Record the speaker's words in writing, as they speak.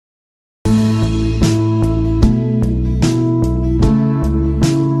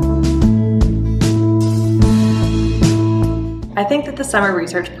I think that the summer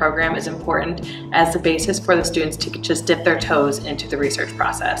research program is important as the basis for the students to just dip their toes into the research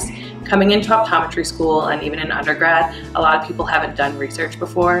process. Coming into optometry school and even in undergrad, a lot of people haven't done research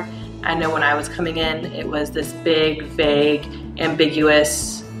before. I know when I was coming in, it was this big, vague,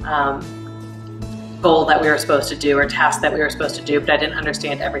 ambiguous goal that we were supposed to do or task that we were supposed to do, but I didn't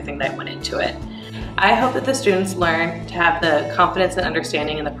understand everything that went into it. I hope that the students learn to have the confidence and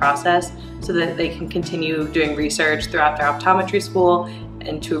understanding in the process so that they can continue doing research throughout their optometry school,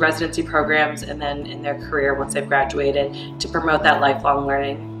 into residency programs, and then in their career once they've graduated to promote that lifelong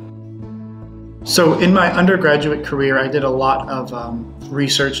learning. So in my undergraduate career, I did a lot of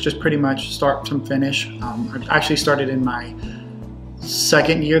research, just pretty much start from finish. I actually started in my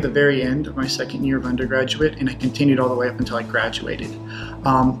second year, the very end of my second year of undergraduate, and I continued all the way up until I graduated.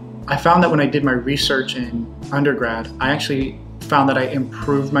 I found that when I did my research in undergrad, I actually found that I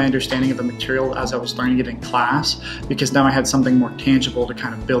improved my understanding of the material as I was learning it in class, because now I had something more tangible to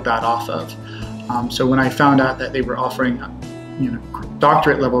kind of build that off of. So when I found out that they were offering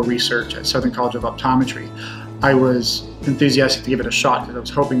doctorate level research at Southern College of Optometry, I was enthusiastic to give it a shot because I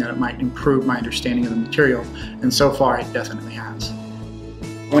was hoping that it might improve my understanding of the material, and so far it definitely has.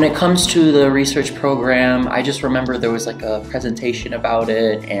 When it comes to the research program, I just remember there was like a presentation about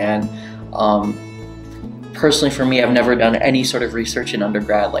it, and personally for me, I've never done any sort of research in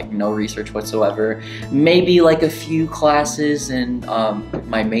undergrad, like no research whatsoever. Maybe like a few classes in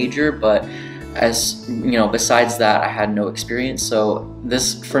my major, but as you know, besides that, I had no experience. So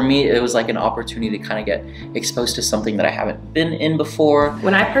this, for me, it was like an opportunity to kind of get exposed to something that I haven't been in before.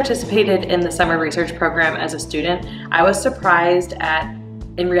 When I participated in the summer research program as a student, I was surprised at,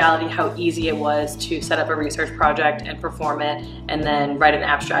 in reality, how easy it was to set up a research project and perform it, and then write an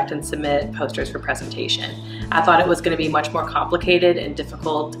abstract and submit posters for presentation. I thought it was going to be much more complicated and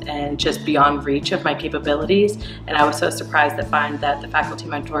difficult and just beyond reach of my capabilities, and I was so surprised to find that the faculty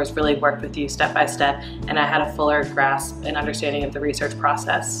mentors really worked with you step by step, and I had a fuller grasp and understanding of the research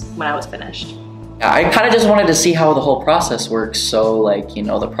process when I was finished. I kind of just wanted to see how the whole process works. So like, you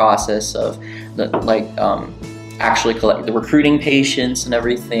know, the process of actually collect the recruiting patients and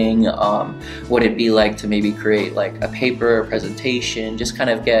everything, what it'd be like to maybe create like a paper or presentation, just kind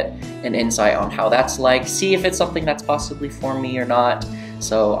of get an insight on how that's like, see if it's something that's possibly for me or not.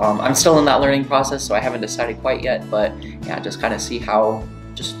 So I'm still in that learning process, so I haven't decided quite yet, but yeah, just kind of see how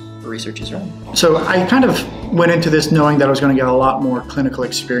just research is run. So I kind of went into this knowing that I was going to get a lot more clinical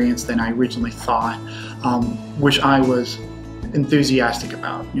experience than I originally thought, which I was enthusiastic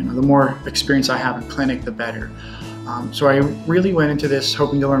about. You know, the more experience I have in clinic, the better. So I really went into this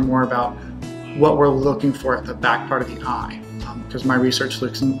hoping to learn more about what we're looking for at the back part of the eye, because my research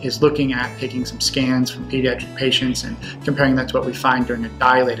is looking at taking some scans from pediatric patients and comparing that to what we find during a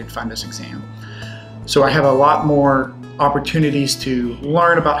dilated fundus exam. So I have a lot more opportunities to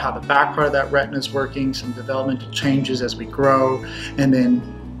learn about how the back part of that retina is working, some developmental changes as we grow, and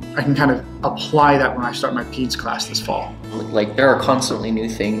then I can kind of apply that when I start my peds class this fall. Like, there are constantly new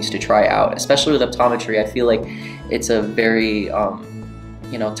things to try out, especially with optometry. I feel like it's a very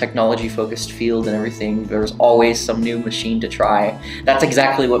you know, technology focused field and everything. There's always some new machine to try. That's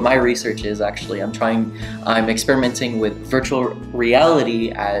exactly what my research is actually. I'm experimenting with virtual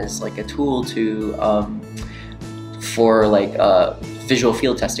reality as like a tool to for like visual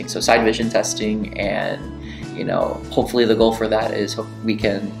field testing, so side vision testing, and you know, hopefully the goal for that is we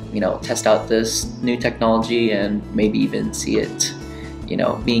can, you know, test out this new technology and maybe even see it, you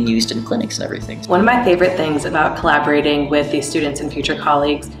know, being used in clinics and everything. One of my favorite things about collaborating with these students and future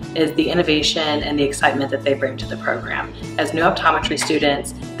colleagues is the innovation and the excitement that they bring to the program. As new optometry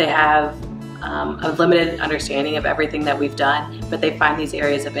students, they have a limited understanding of everything that we've done, but they find these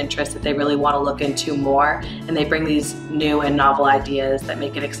areas of interest that they really want to look into more, and they bring these new and novel ideas that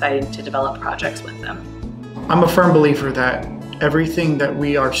make it exciting to develop projects with them. I'm a firm believer that everything that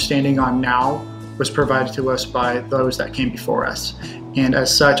we are standing on now was provided to us by those that came before us. And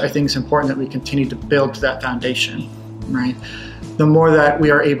as such, I think it's important that we continue to build to that foundation, right? The more that we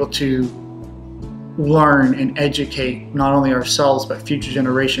are able to learn and educate not only ourselves but future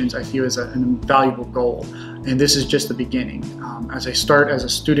generations, I feel is an invaluable goal. And this is just the beginning. As I start as a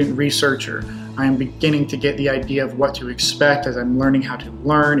student researcher, I am beginning to get the idea of what to expect as I'm learning how to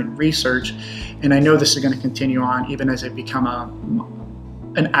learn and research. And I know this is going to continue on even as I become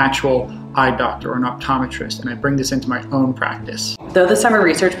an actual eye doctor or an optometrist, and I bring this into my own practice. Though the summer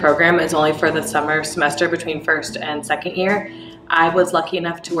research program is only for the summer semester between first and second year, I was lucky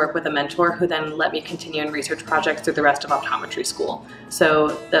enough to work with a mentor who then let me continue in research projects through the rest of optometry school. So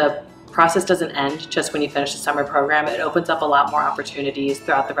the process doesn't end just when you finish the summer program. It opens up a lot more opportunities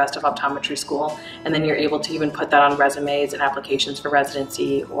throughout the rest of optometry school, and then you're able to even put that on resumes and applications for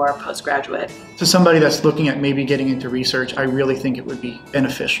residency or postgraduate. To somebody that's looking at maybe getting into research, I really think it would be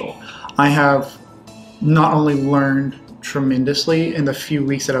beneficial. I have not only learned tremendously in the few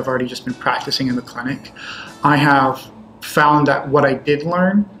weeks that I've already just been practicing in the clinic, I have found that what I did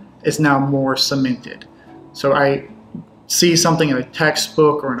learn is now more cemented. So I see something in a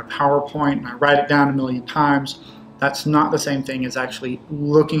textbook or in a PowerPoint and I write it down a million times. That's not the same thing as actually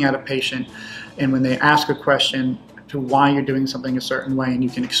looking at a patient, and when they ask a question to why you're doing something a certain way and you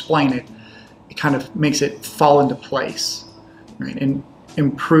can explain it, it kind of makes it fall into place, right? And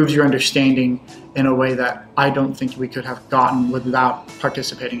improves your understanding in a way that I don't think we could have gotten without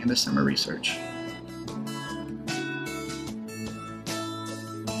participating in this summer research.